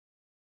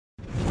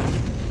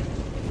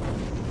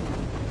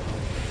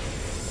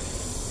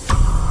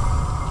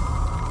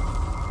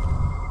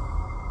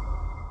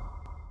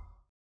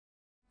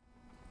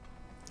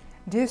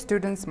Dear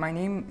students, my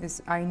name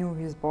is Ainur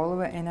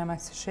Yesbolova and I'm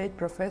Associate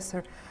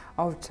Professor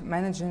of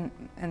Management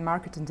and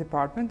Marketing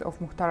Department of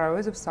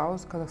im.Ауезова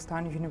South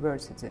Kazakhstan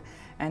University.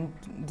 And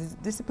this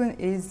discipline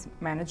is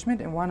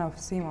management, and one of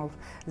the theme of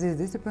this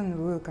discipline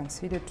we will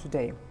consider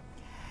today.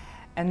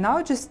 And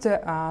now just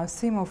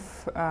theme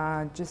of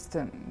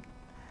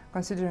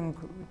considering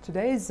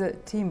today is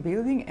team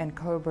building and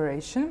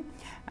collaboration.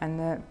 And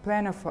the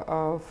plan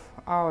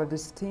of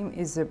this team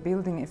is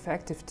building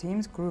effective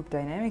teams, group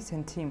dynamics,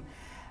 and team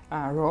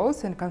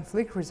roles and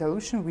conflict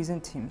resolution within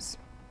teams.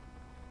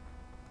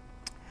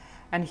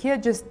 And here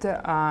just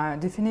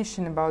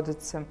definition about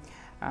its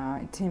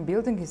team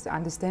building is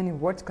understanding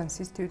what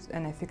constitutes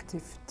an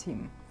effective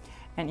team.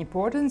 And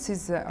importance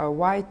is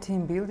why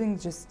team building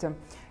just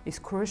is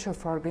crucial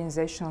for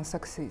organizational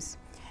success.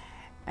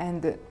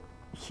 And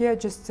here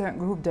just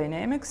group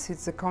dynamics,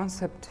 it's a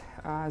concept,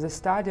 the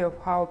study of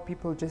how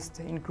people just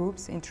in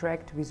groups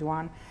interact with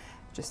one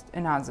just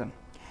another.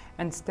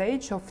 And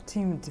stage of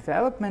team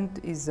development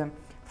is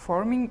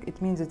forming.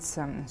 It means it's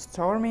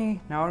storming,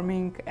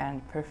 norming,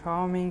 and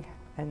performing,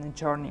 and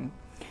joining.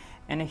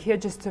 And here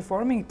just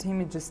forming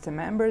team is just the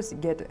members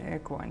get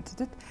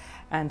acquainted,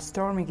 and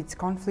storming its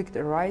conflict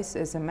arise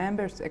as the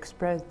members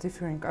express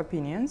differing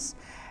opinions,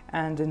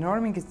 and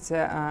norming its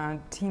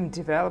team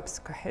develops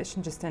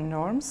cohesion just in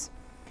norms,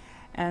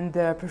 and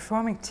the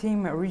performing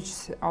team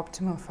reaches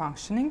optimal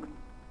functioning.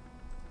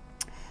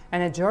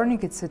 And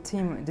adjourning, it's a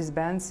team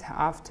disbands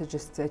after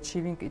just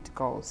achieving its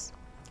goals.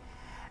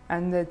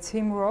 And the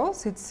team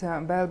roles, it's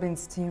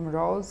Belbin's team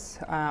roles,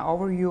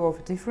 overview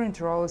of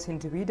different roles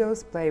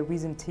individuals play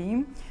within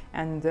team,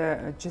 and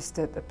just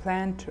a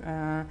planned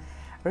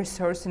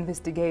resource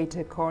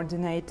investigator,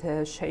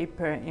 coordinator,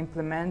 shaper,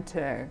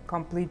 implementer,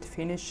 complete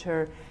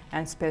finisher,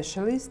 and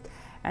specialist.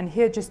 And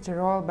here just a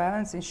role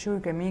balance,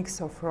 ensuring a mix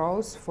of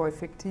roles for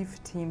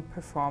effective team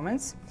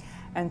performance.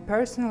 And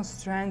personal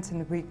strengths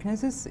and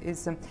weaknesses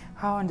is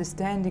how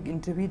understanding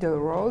individual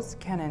roles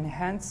can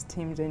enhance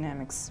team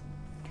dynamics.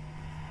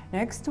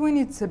 Next one,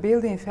 it's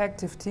building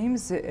effective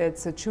teams.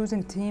 It's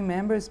choosing team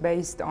members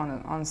based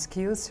on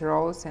skills,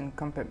 roles, and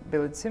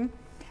compatibility.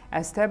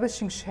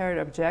 Establishing shared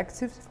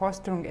objectives,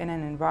 fostering in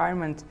an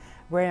environment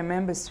where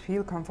members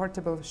feel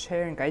comfortable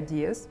sharing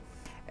ideas,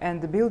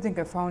 and building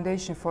a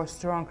foundation for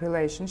strong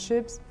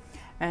relationships.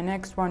 And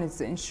next one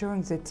is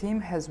ensuring the team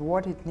has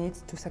what it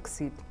needs to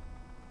succeed.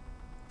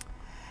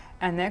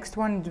 And next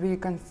one, we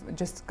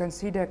just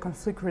consider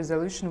conflict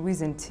resolution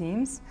within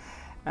teams.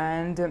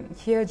 And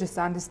here just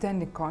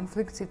understanding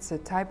conflicts, it's a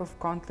type of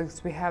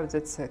conflicts we have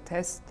that's a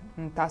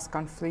task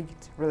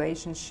conflict,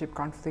 relationship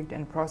conflict,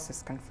 and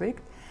process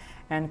conflict.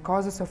 And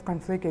causes of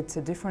conflict, it's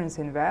a difference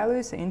in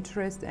values,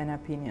 interests, and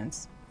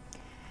opinions.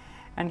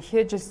 And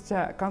here just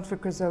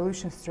conflict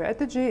resolution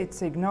strategy,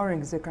 it's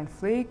ignoring the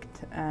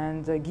conflict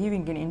and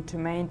giving in to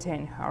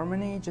maintain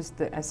harmony, just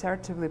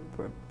assertively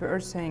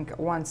pursuing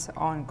one's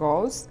own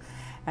goals.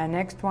 And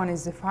next one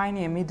is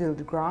defining a middle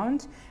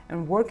ground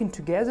and working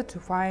together to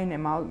find a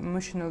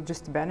mutual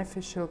just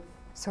beneficial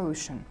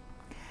solution.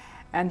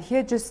 And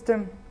here just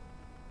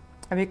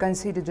we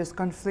consider just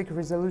conflict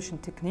resolution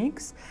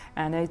techniques,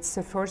 and it's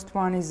the first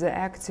one is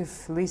active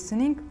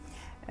listening.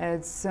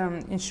 It's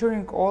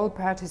ensuring all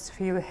parties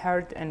feel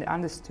heard and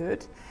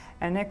understood.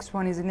 And next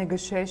one is a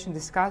negotiation,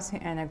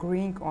 discussing and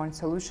agreeing on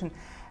solution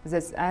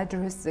that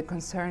address the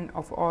concern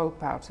of all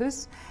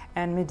parties.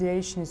 And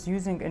mediation is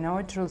using a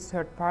neutral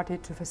third party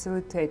to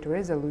facilitate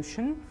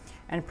resolution.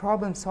 And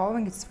problem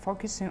solving is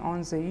focusing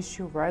on the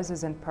issue rather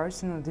than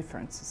personal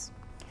differences.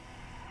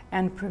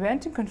 And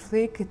preventing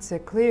conflict, it's a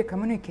clear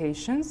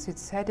communications,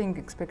 it's setting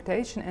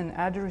expectation and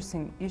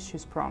addressing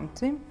issues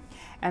promptly.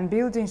 And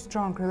building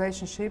strong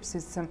relationships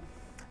is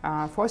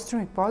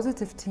fostering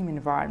positive team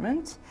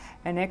environment.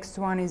 And next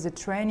one is the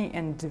training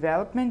and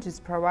development, is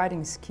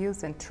providing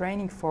skills and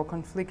training for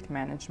conflict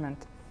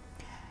management.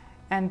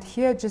 And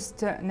here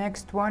just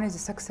next one is a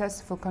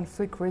successful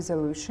conflict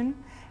resolution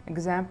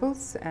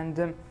examples.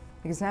 And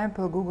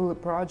example Google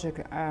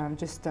project,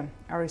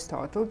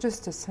 Aristotle,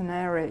 just a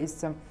scenario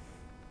is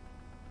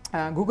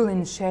Google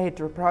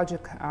initiated a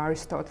project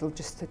Aristotle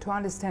just to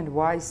understand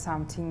why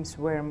some teams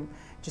were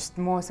just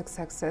more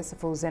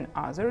successful than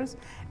others,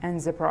 and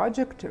the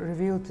project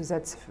revealed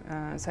that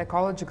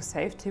psychological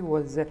safety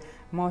was the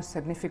most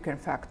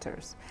significant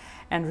factors.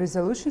 And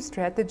resolution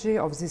strategy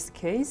of this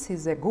case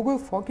is a Google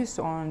focus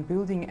on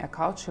building a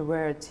culture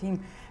where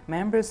team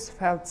members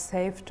felt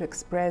safe to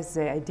express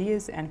their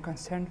ideas and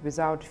concerns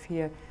without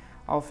fear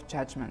of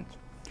judgment.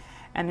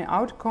 And the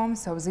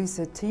outcomes of these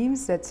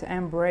teams that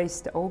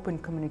embraced open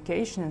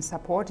communication and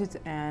supported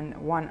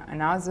one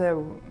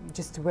another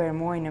just were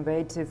more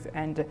innovative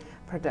and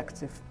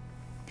productive.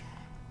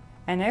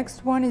 And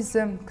next one is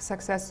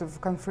success of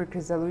conflict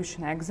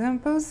resolution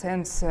examples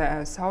and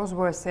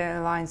Southwest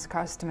Airlines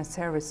customer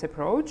service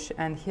approach.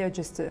 And here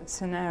just a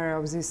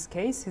scenario of this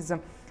case is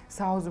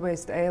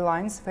Southwest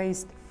Airlines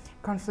faced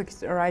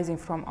conflicts arising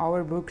from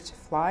overbooked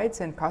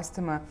flights and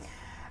customer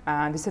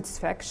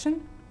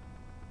dissatisfaction.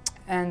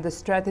 And the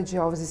strategy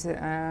of this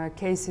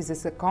case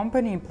is a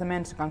company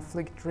implements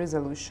conflict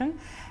resolution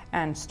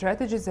and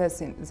strategies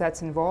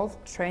that involve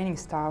training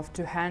staff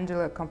to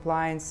handle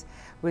compliance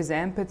with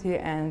empathy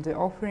and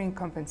offering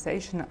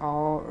compensation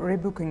or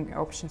rebooking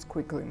options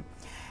quickly.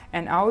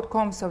 And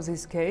outcomes of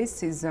this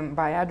case is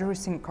by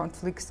addressing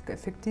conflicts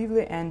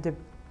effectively and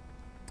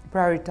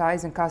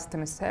prioritizing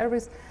customer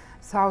service,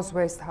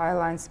 Southwest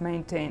Airlines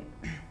maintain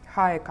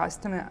higher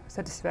customer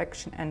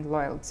satisfaction and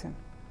loyalty.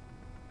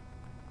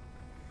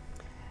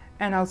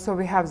 And also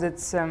we have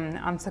that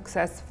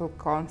unsuccessful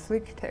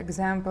conflict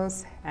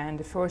examples, and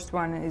the first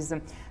one is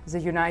the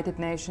United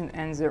Nations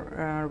and the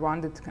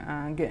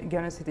Rwandan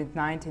genocide in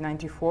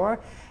 1994.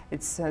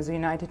 It's the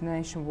United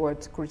Nations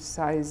was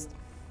criticized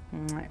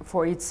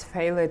for its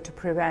failure to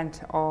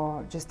prevent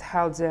or just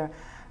held the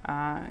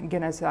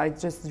genocide,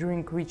 just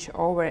during which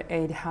over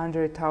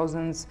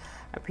 800,000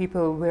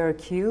 people were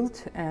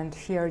killed. And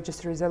here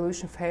just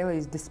resolution failure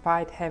is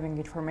despite having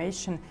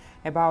information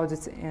about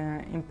its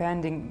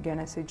impending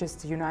genocide.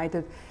 Just the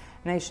United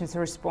Nations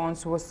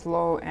response was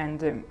slow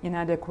and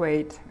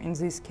inadequate in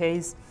this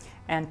case,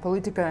 and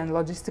political and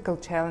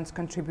logistical challenge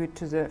contribute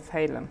to the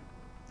failure in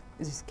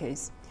this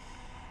case.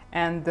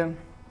 And the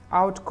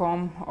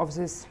outcome of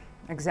this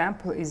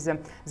example is the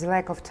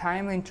lack of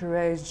timely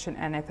intervention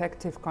and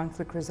effective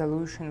conflict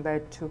resolution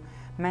led to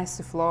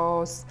massive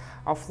loss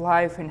of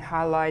life and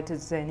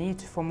highlighted the need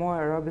for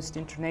more robust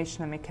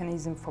international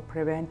mechanism for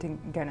preventing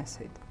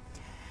genocide.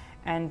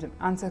 And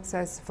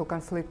unsuccessful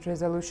conflict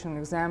resolution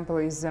example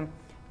is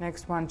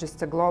next one.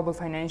 Just a global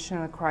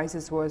financial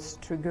crisis was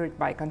triggered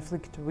by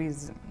conflict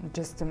with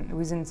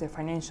within the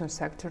financial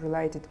sector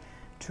related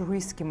to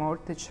risky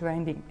mortgage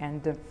lending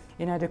and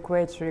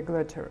inadequate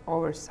regulatory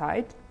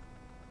oversight.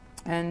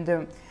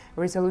 And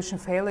resolution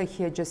failure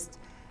here just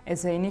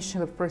as the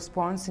initial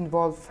response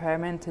involved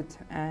fragmented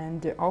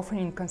and often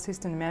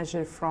inconsistent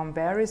measures from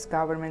various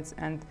governments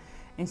and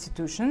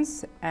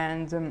institutions,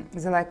 and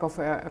the lack of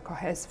a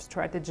cohesive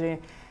strategy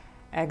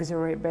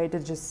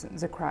exacerbated just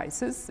the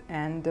crisis,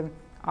 and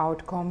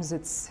outcomes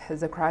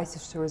the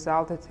crisis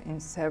resulted in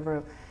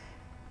several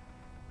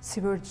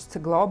severe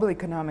global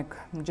economic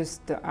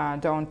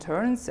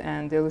downturns,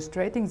 and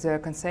illustrating the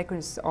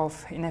consequences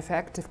of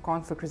ineffective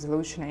conflict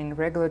resolution in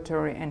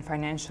regulatory and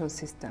financial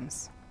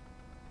systems.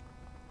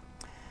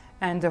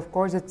 And of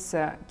course, its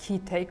key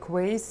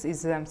takeaways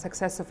is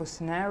successful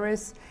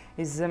scenarios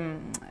is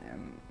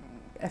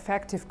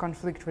effective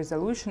conflict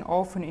resolution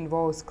often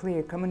involves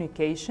clear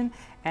communication,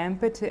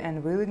 empathy,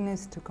 and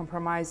willingness to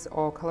compromise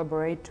or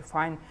collaborate to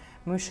find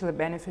mutually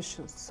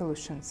beneficial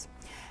solutions.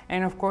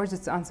 And of course,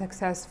 it's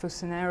unsuccessful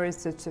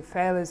scenarios that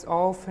failures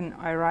often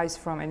arise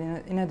from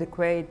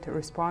inadequate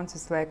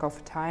responses, lack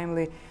of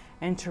timely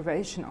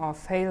intervention, or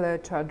failure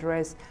to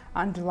address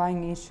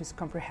underlying issues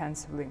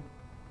comprehensively.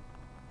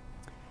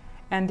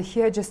 And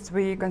here just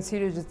we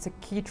consider that the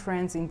key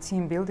trends in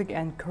team building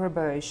and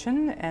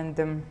collaboration,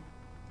 and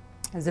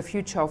the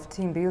future of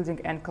team building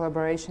and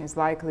collaboration is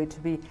likely to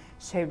be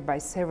shaped by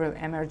several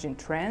emerging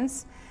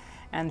trends.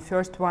 And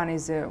first one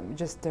is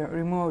just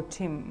remote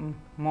team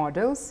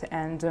models,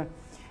 and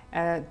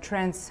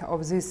trends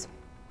of this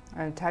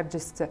type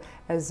just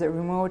as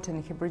remote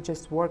and hybrid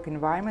just work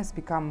environments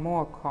become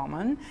more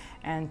common,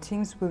 and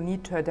teams will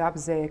need to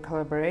adapt their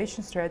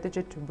collaboration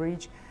strategy to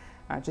bridge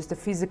just the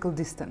physical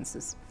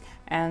distances.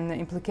 And the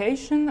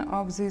implication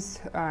of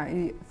this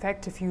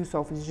effective use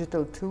of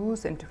digital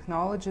tools and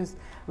technologies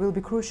will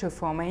be crucial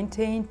for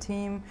maintaining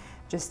team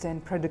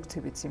and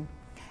productivity.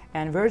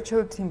 And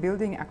virtual team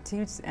building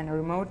activities and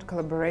remote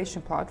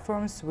collaboration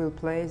platforms will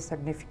play a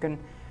significant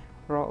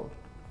role.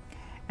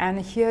 And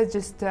here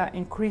just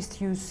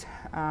increased use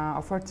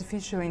of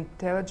artificial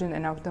intelligence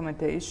and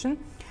automation.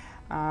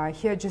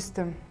 Here just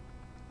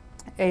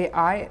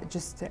AI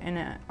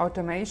and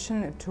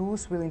automation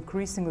tools will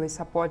increasingly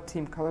support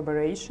team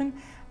collaboration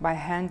by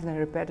handling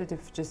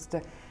repetitive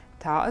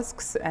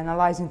tasks,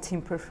 analyzing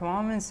team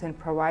performance, and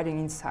providing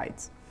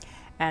insights.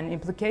 And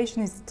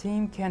implication is the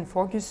team can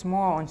focus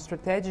more on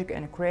strategic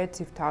and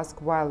creative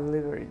tasks while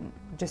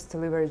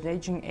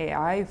leveraging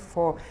AI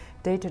for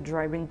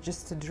data-driven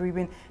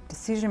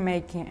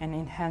decision-making and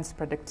enhanced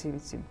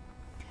productivity.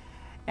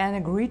 And a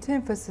great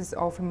emphasis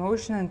of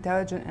emotional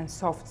intelligence and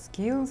soft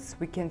skills.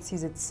 We can see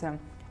that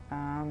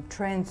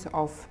trends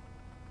of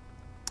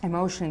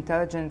emotional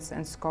intelligence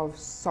and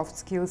soft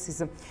skills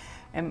is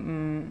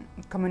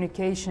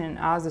communication and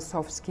other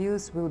soft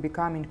skills will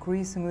become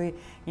increasingly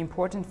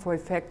important for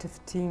effective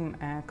team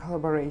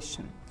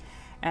collaboration.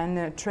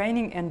 And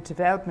training and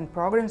development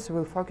programs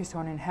will focus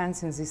on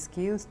enhancing these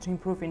skills to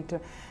improve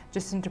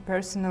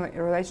interpersonal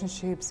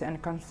relationships and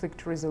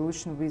conflict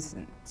resolution with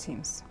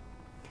teams.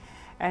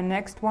 And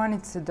next one,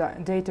 it's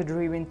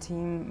data-driven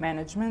team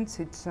management.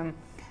 It's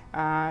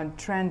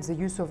trend the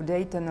use of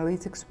data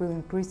analytics will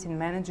increase in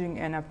managing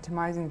and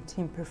optimizing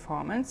team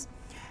performance.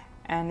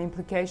 And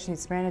implication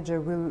is manager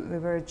will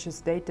leverage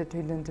this data to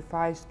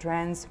identify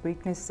strengths,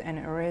 weaknesses, and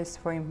areas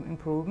for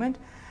improvement,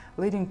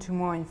 leading to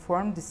more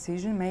informed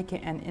decision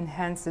making and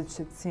enhanced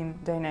team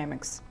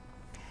dynamics.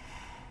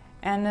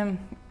 And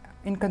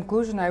in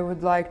conclusion, I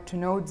would like to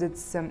note that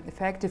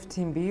effective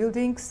team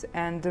buildings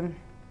and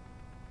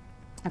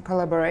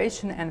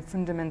collaboration and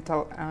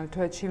fundamental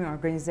to achieving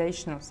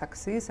organizational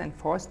success and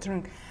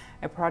fostering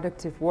a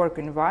productive work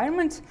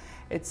environment.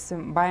 It's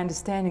by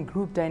understanding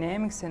group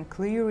dynamics and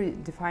clearly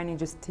defining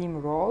just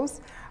team roles,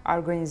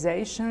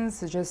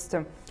 organizations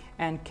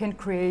and can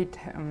create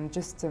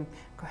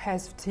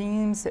cohesive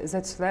teams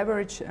that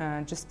leverage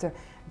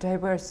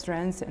diverse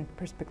strengths and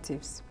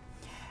perspectives.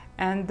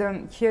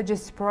 And here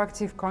just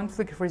proactive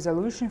conflict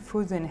resolution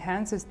further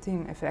enhances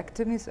team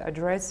effectiveness,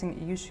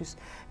 addressing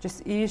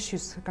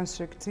issues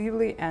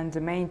constructively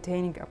and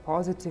maintaining a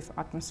positive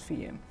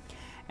atmosphere.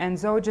 And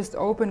so just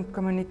open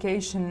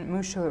communication,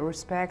 mutual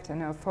respect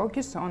and a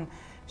focus on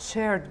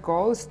shared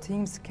goals,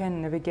 teams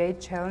can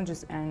navigate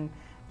challenges and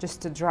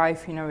just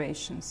drive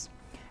innovations.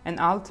 And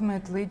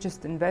ultimately,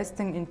 just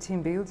investing in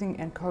team building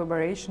and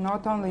collaboration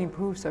not only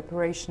improves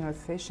operational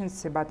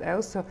efficiency, but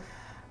also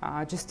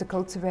just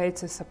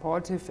cultivates a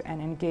supportive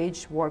and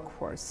engaged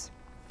workforce.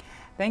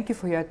 Thank you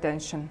for your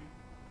attention.